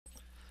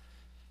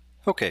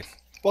Okay,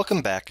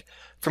 welcome back.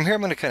 From here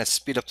I'm going to kind of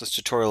speed up this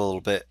tutorial a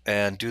little bit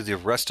and do the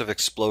rest of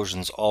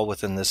explosions all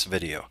within this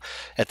video.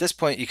 At this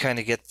point you kind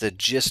of get the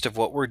gist of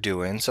what we're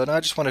doing, so now I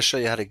just want to show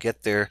you how to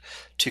get there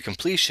to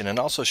completion and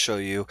also show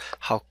you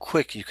how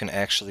quick you can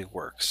actually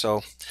work.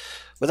 So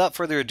without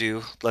further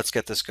ado, let's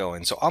get this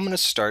going. So I'm going to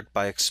start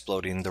by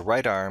exploding the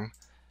right arm,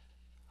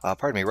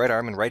 right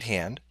arm and right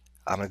hand.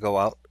 I'm going to go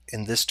out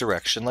in this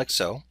direction like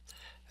so.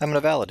 I'm going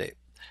to validate.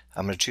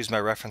 I'm going to choose my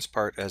reference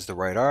part as the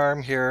right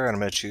arm here, and I'm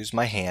going to choose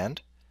my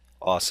hand.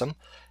 Awesome.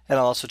 And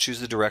I'll also choose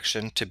the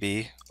direction to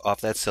be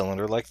off that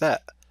cylinder like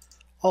that.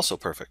 Also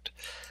perfect.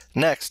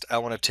 Next, I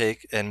want to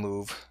take and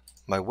move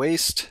my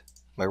waist,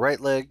 my right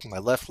leg, my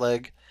left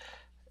leg,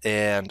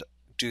 and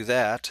do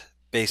that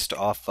based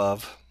off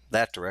of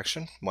that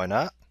direction. Why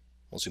not?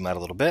 We'll zoom out a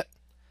little bit.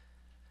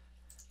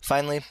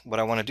 Finally,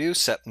 what I want to do,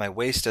 set my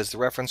waist as the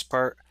reference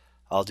part.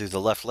 I'll do the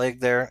left leg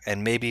there,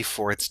 and maybe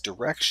for its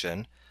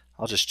direction,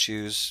 I'll just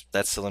choose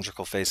that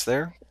cylindrical face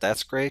there.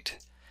 That's great.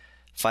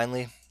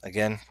 Finally,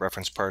 again,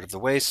 reference part of the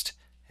waist,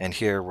 and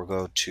here we'll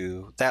go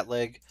to that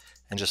leg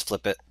and just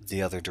flip it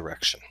the other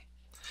direction.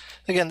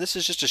 Again, this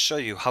is just to show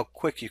you how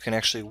quick you can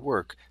actually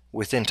work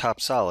within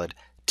TopSolid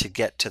to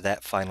get to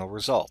that final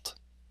result.